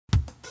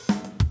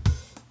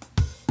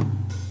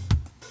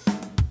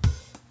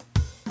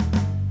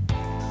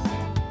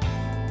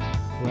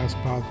last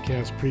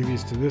podcast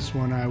previous to this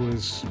one, I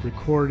was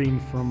recording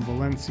from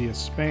Valencia,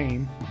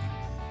 Spain.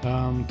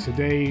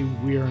 Today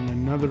we are in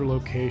another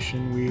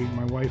location.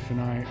 My wife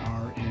and I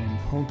are in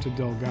Ponta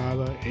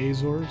Delgada,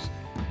 Azores.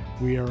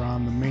 We are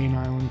on the main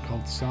island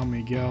called San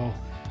Miguel.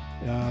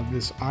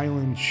 This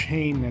island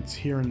chain that's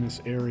here in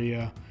this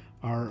area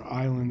are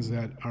islands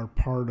that are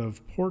part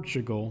of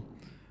Portugal.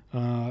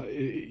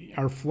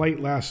 Our flight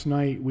last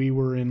night, we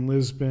were in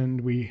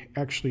Lisbon.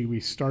 We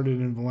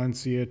started in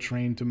Valencia,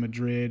 trained to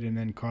Madrid, and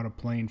then caught a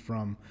plane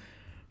from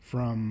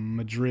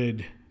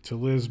Madrid to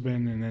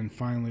Lisbon, and then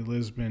finally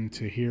Lisbon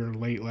to here.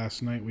 Late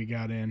last night we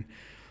got in.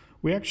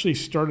 We actually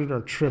started our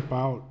trip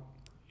out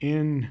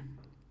in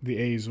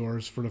the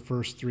Azores for the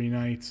first 3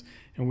 nights,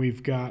 and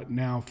we've got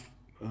now,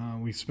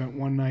 we spent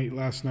one night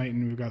last night,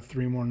 and we've got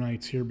 3 more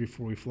nights here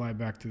before we fly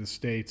back to the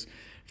States.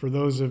 For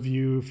those of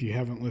you, if you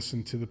haven't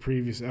listened to the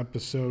previous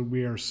episode,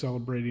 we are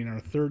celebrating our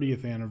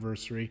 30th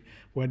anniversary,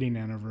 wedding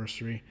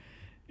anniversary,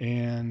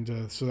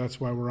 and so that's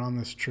why we're on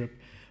this trip.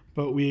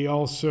 But we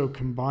also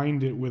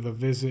combined it with a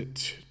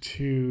visit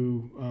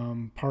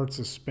to parts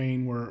of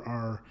Spain where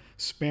our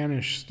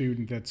Spanish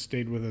student that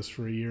stayed with us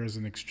for a year as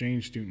an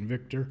exchange student,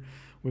 Victor,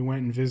 we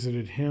went and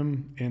visited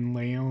him in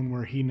León,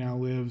 where he now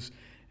lives,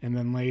 and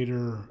then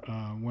later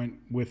went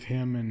with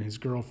him and his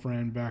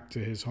girlfriend back to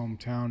his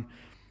hometown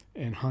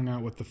and hung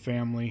out with the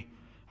family.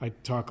 I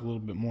talk a little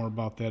bit more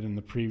about that in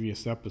the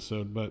previous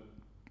episode, but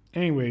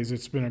anyways,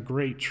 it's been a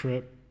great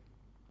trip,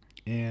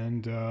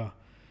 and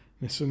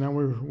so now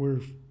we're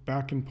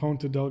back in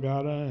Ponta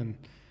Delgada,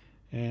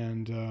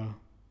 and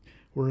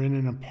we're in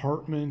an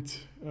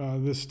apartment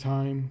this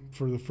time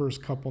for the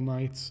first couple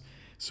nights.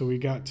 So we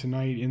got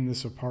tonight in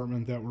this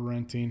apartment that we're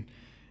renting,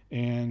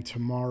 and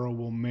tomorrow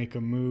we'll make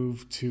a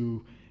move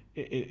to.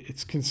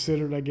 It's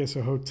considered, I guess,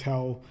 a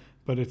hotel,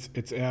 but it's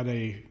at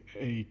a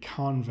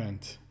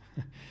convent,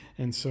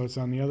 and so it's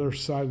on the other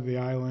side of the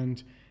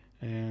island,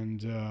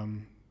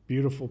 and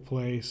beautiful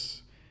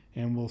place,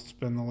 and we'll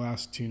spend the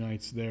last 2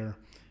 nights there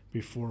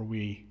before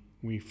we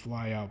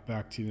fly out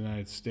back to the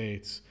United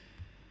States.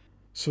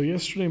 So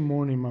yesterday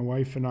morning, my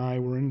wife and I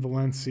were in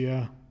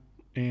Valencia,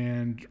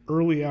 and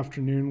early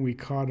afternoon we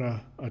caught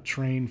a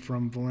train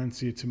from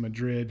Valencia to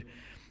Madrid,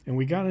 and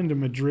we got into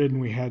Madrid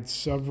and we had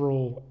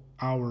several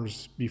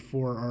hours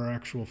before our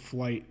actual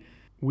flight.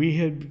 We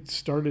had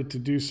started to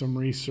do some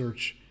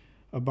research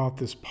about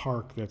this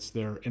park that's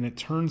there, and it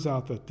turns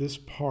out that this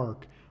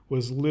park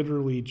was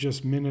literally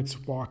just minutes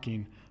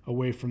walking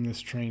away from this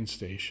train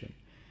station.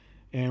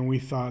 And we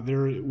thought,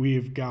 we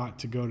have got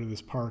to go to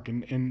this park.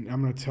 And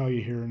I'm going to tell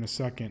you here in a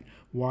second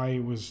why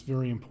it was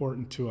very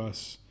important to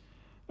us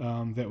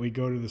that we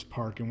go to this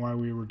park, and why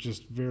we were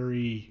just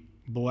very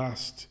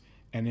blessed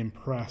and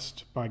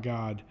impressed by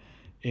God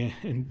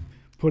in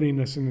putting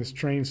us in this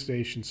train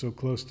station so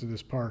close to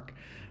this park.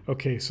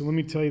 Okay, so let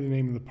me tell you the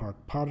name of the park,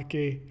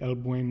 Parque El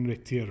Buen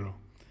Retiro.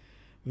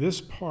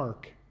 This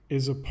park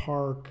is a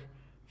park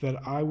that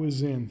I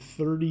was in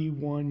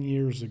 31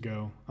 years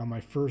ago on my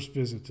first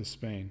visit to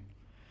Spain.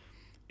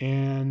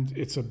 And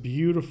it's a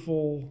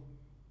beautiful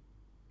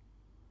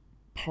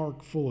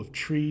park full of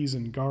trees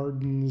and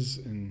gardens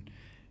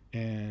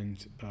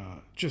and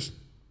just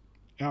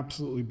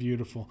absolutely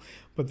beautiful.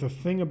 But the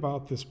thing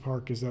about this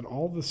park is that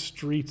all the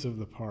streets of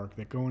the park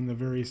that go in the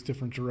various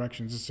different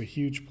directions, it's a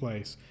huge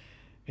place,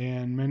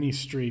 and many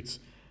streets,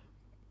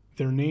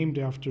 they're named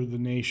after the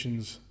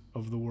nations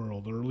of the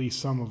world, or at least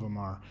some of them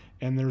are.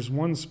 And there's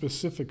one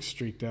specific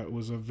street that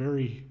was of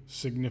very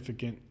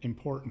significant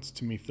importance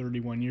to me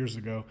 31 years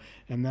ago,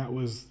 and that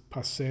was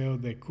Paseo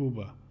de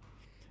Cuba.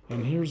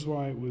 And here's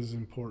why it was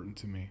important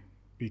to me,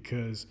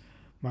 because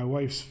my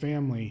wife's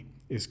family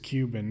is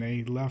Cuban.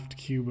 They left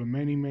Cuba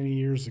many, many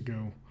years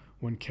ago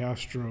when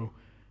Castro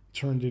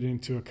turned it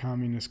into a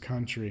communist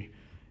country.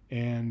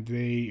 And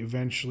they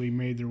eventually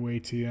made their way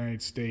to the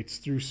United States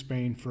through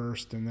Spain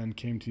first, and then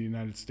came to the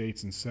United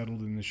States and settled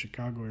in the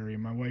Chicago area.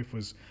 My wife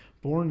was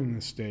born in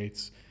the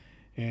States,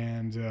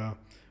 and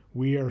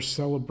we are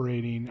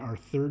celebrating our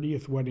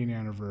 30th wedding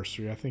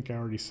anniversary. I think I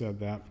already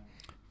said that,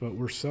 but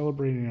we're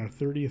celebrating our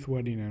 30th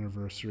wedding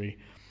anniversary.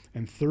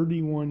 And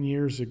 31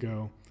 years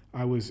ago,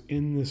 I was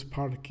in this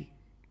Parque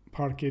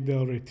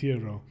del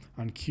Retiro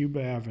on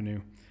Cuba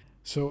Avenue.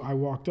 So I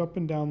walked up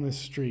and down this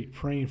street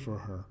praying for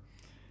her,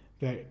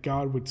 that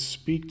God would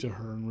speak to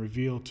her and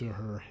reveal to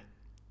her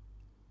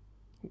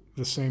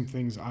the same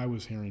things I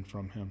was hearing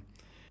from him.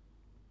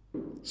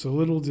 So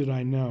little did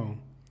I know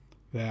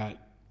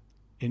that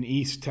in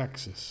East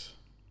Texas,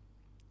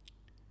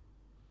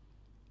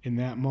 in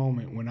that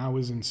moment when I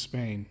was in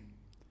Spain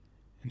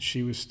and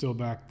she was still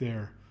back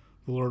there,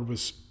 the Lord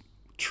was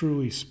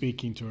truly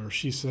speaking to her.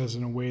 She says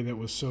in a way that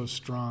was so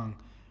strong,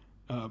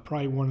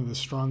 probably one of the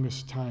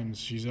strongest times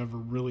she's ever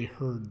really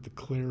heard the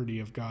clarity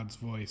of God's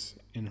voice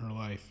in her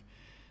life,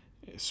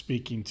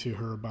 speaking to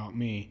her about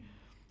me.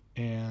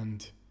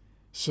 And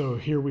so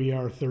here we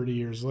are 30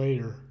 years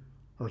later,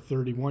 or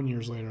 31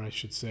 years later, I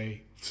should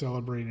say,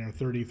 celebrating our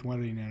 30th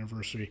wedding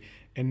anniversary.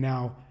 And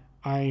now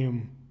I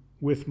am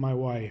with my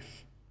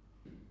wife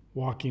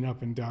walking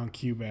up and down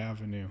Cuba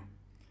Avenue.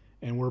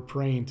 And we're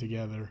praying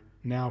together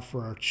now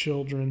for our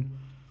children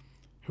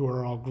who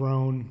are all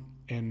grown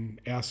and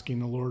asking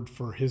the Lord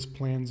for his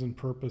plans and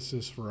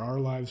purposes for our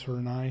lives, her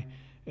and I,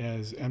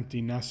 as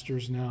empty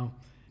nesters now.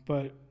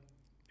 But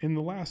in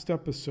the last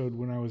episode,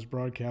 when I was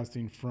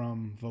broadcasting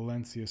from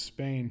Valencia,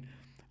 Spain,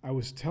 I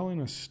was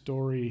telling a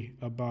story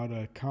about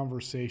a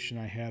conversation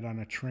I had on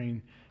a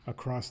train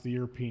across the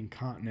European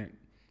continent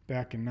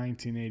back in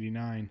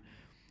 1989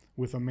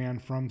 with a man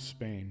from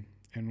Spain.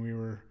 And we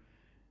were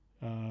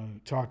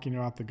talking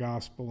about the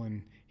gospel,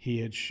 and he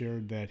had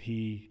shared that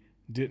he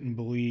didn't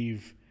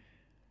believe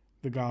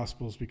the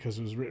Gospels because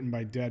it was written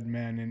by dead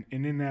men.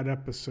 And in that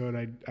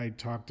episode, I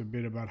talked a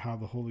bit about how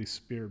the Holy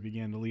Spirit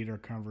began to lead our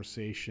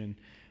conversation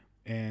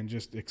and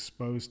just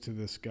exposed to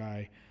this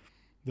guy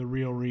the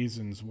real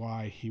reasons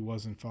why he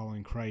wasn't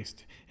following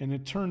Christ. And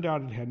it turned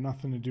out it had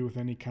nothing to do with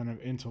any kind of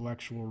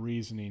intellectual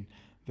reasoning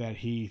that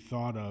he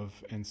thought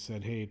of and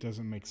said, hey, it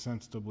doesn't make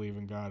sense to believe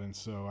in God, and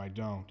so I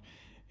don't.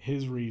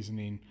 His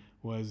reasoning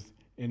was,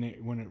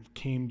 when it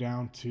came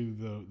down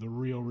to the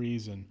real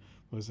reason,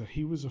 was that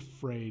he was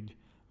afraid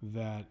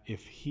that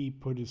if he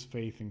put his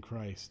faith in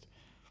Christ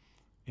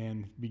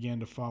and began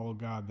to follow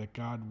God, that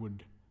God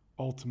would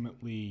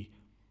ultimately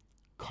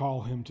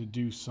call him to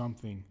do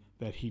something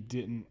that he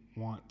didn't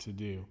want to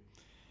do.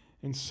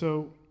 And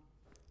so,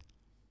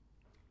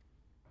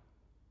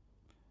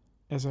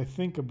 as I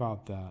think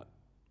about that,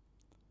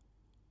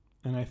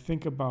 and I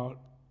think about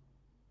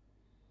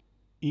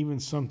even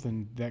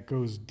something that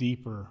goes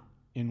deeper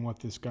in what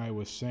this guy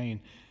was saying,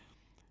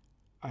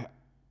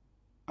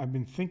 I've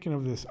been thinking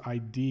of this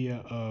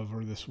idea of,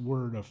 or this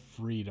word of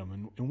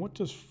freedom. And what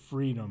does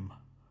freedom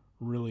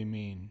really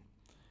mean?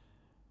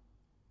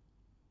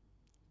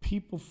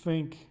 People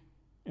think,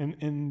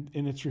 and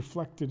it's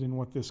reflected in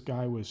what this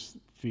guy was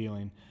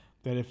feeling,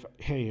 that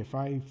if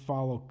I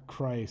follow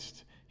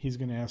Christ, he's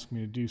going to ask me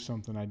to do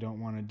something I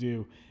don't want to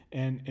do.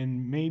 And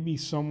maybe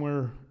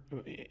somewhere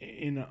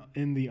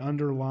in the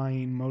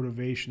underlying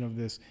motivation of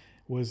this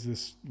was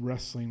this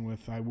wrestling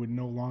with, I would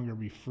no longer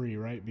be free,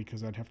 right?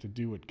 Because I'd have to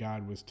do what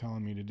God was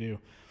telling me to do.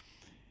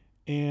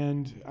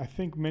 And I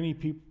think many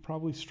people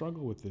probably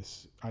struggle with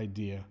this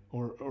idea,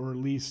 or at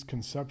least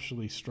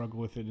conceptually struggle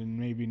with it, and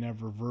maybe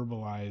never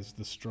verbalize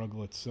the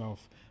struggle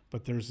itself.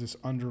 But there's this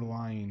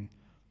underlying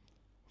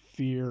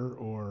fear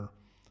or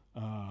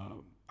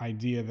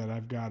idea that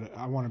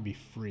I want to be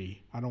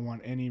free. I don't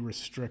want any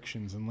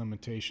restrictions and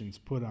limitations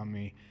put on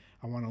me.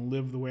 I want to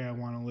live the way I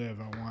want to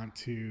live. I want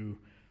to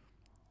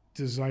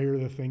desire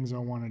the things I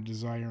want to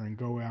desire and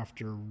go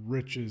after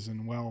riches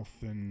and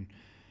wealth and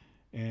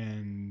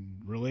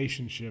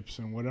relationships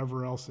and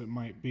whatever else it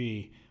might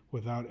be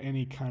without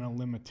any kind of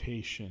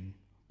limitation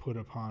put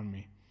upon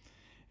me.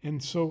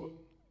 And so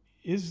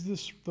is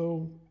this,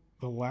 though,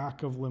 the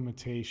lack of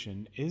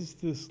limitation, is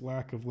this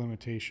lack of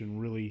limitation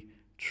really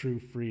true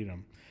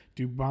freedom?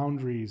 Do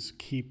boundaries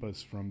keep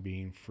us from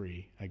being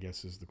free, I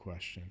guess is the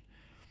question.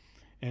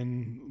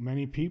 And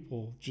many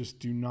people just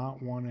do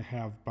not want to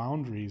have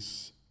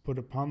boundaries put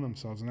upon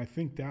themselves. And I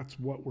think that's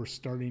what we're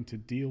starting to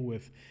deal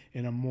with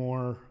in a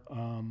more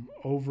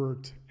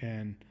overt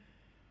and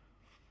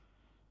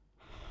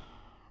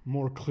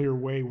more clear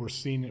way. We're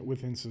seeing it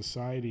within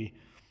society,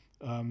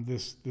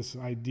 this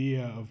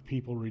idea of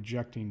people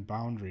rejecting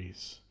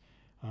boundaries.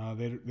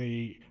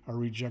 They are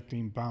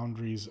rejecting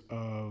boundaries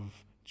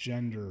of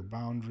gender,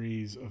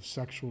 boundaries of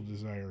sexual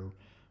desire,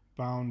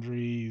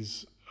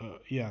 boundaries,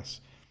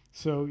 yes.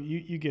 So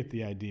you get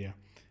the idea.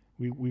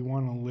 We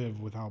want to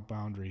live without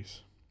boundaries.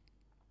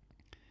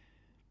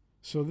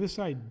 So this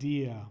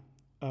idea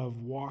of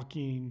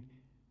walking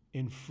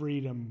in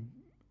freedom,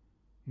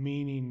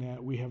 meaning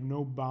that we have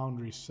no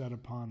boundaries set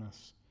upon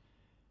us,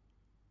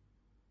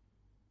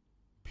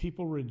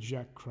 people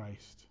reject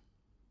Christ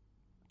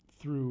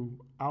through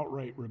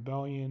outright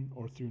rebellion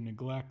or through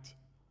neglect,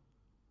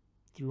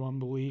 through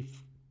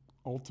unbelief,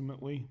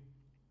 ultimately.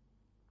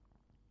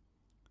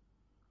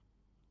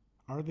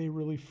 Are they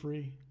really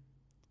free?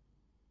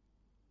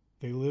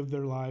 They live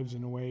their lives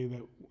in a way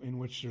in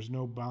which there's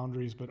no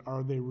boundaries, but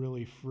are they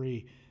really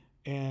free?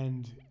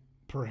 And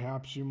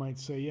perhaps you might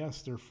say,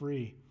 yes, they're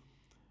free.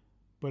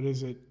 But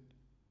is it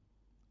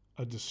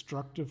a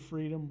destructive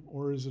freedom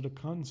or is it a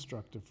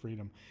constructive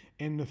freedom?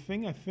 And the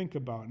thing I think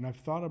about, and I've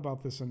thought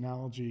about this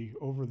analogy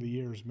over the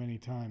years many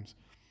times,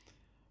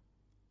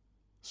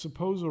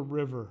 suppose a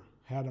river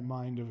had a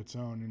mind of its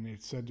own and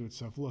it said to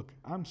itself, look,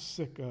 I'm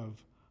sick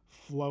of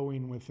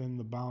flowing within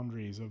the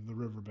boundaries of the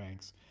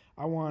riverbanks.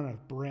 I want to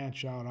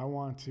branch out. I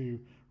want to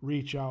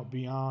reach out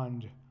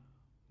beyond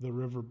the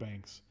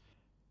riverbanks.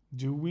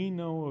 Do we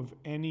know of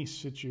any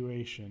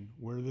situation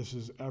where this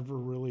is ever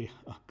really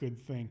a good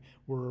thing,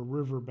 where a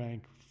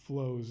riverbank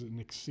flows and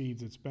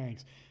exceeds its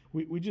banks?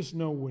 We just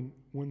know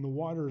when the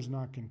water is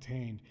not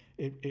contained,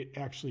 it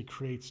actually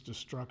creates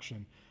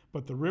destruction.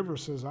 But the river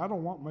says, I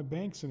don't want my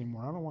banks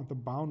anymore. I don't want the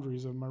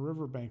boundaries of my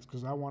riverbanks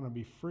because I want to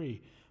be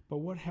free. But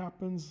what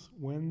happens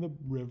when the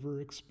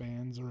river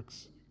expands or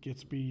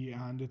gets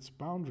beyond its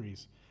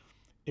boundaries?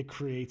 it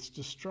creates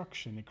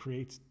destruction, it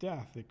creates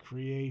death, it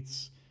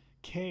creates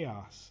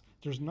chaos.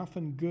 There's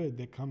nothing good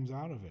that comes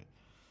out of it.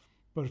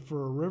 But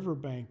for a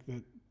riverbank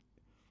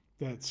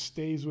that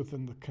stays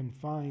within the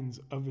confines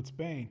of its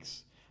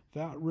banks,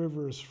 that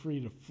river is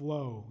free to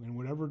flow in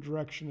whatever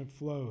direction it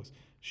flows.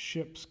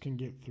 Ships can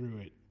get through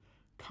it.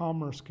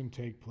 Commerce can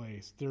take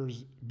place.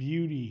 There's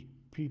beauty,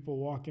 people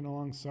walking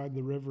alongside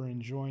the river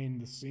enjoying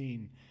the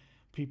scene,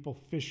 people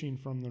fishing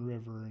from the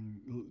river.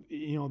 And,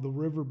 the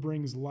river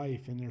brings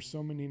life. And there's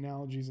so many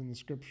analogies in the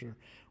scripture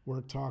where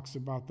it talks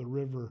about the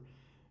river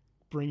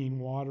bringing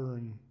water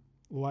and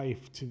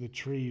life to the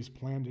trees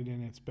planted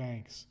in its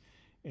banks.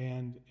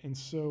 And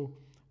so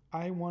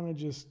I want to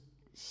just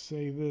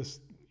say this,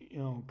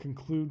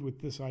 conclude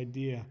with this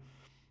idea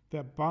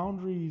that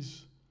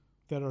boundaries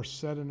that are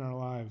set in our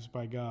lives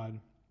by God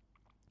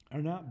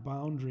are not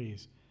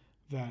boundaries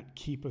that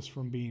keep us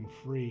from being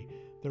free.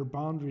 They're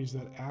boundaries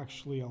that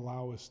actually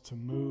allow us to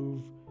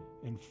move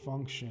and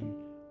function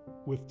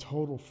with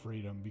total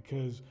freedom,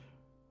 because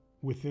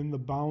within the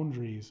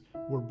boundaries,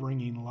 we're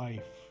bringing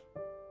life,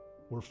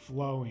 we're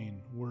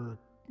flowing, we're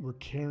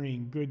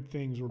carrying good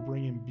things, we're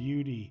bringing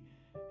beauty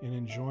and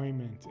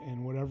enjoyment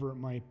and whatever it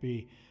might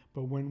be.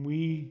 But when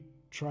we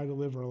try to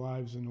live our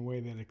lives in a way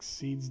that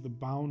exceeds the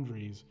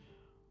boundaries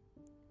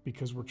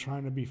because we're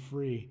trying to be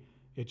free,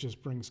 it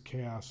just brings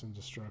chaos and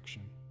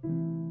destruction.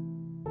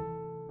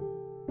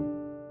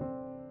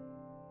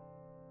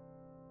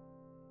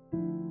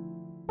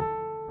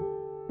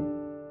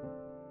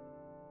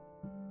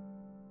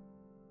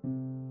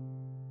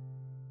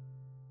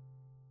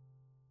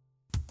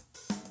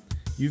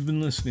 You've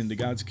been listening to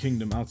God's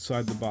Kingdom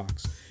Outside the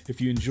Box.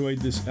 If you enjoyed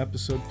this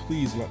episode,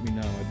 please let me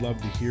know. I'd love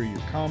to hear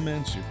your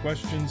comments, your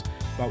questions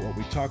about what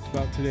we talked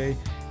about today,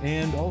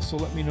 and also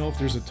let me know if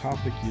there's a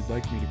topic you'd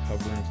like me to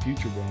cover in a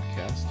future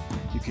broadcast.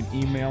 You can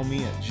email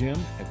me at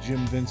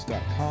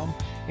jim@jimvince.com,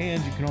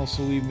 and you can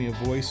also leave me a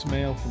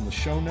voicemail from the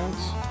show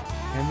notes.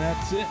 And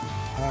that's it.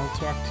 I'll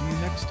talk to you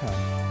next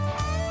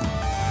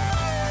time.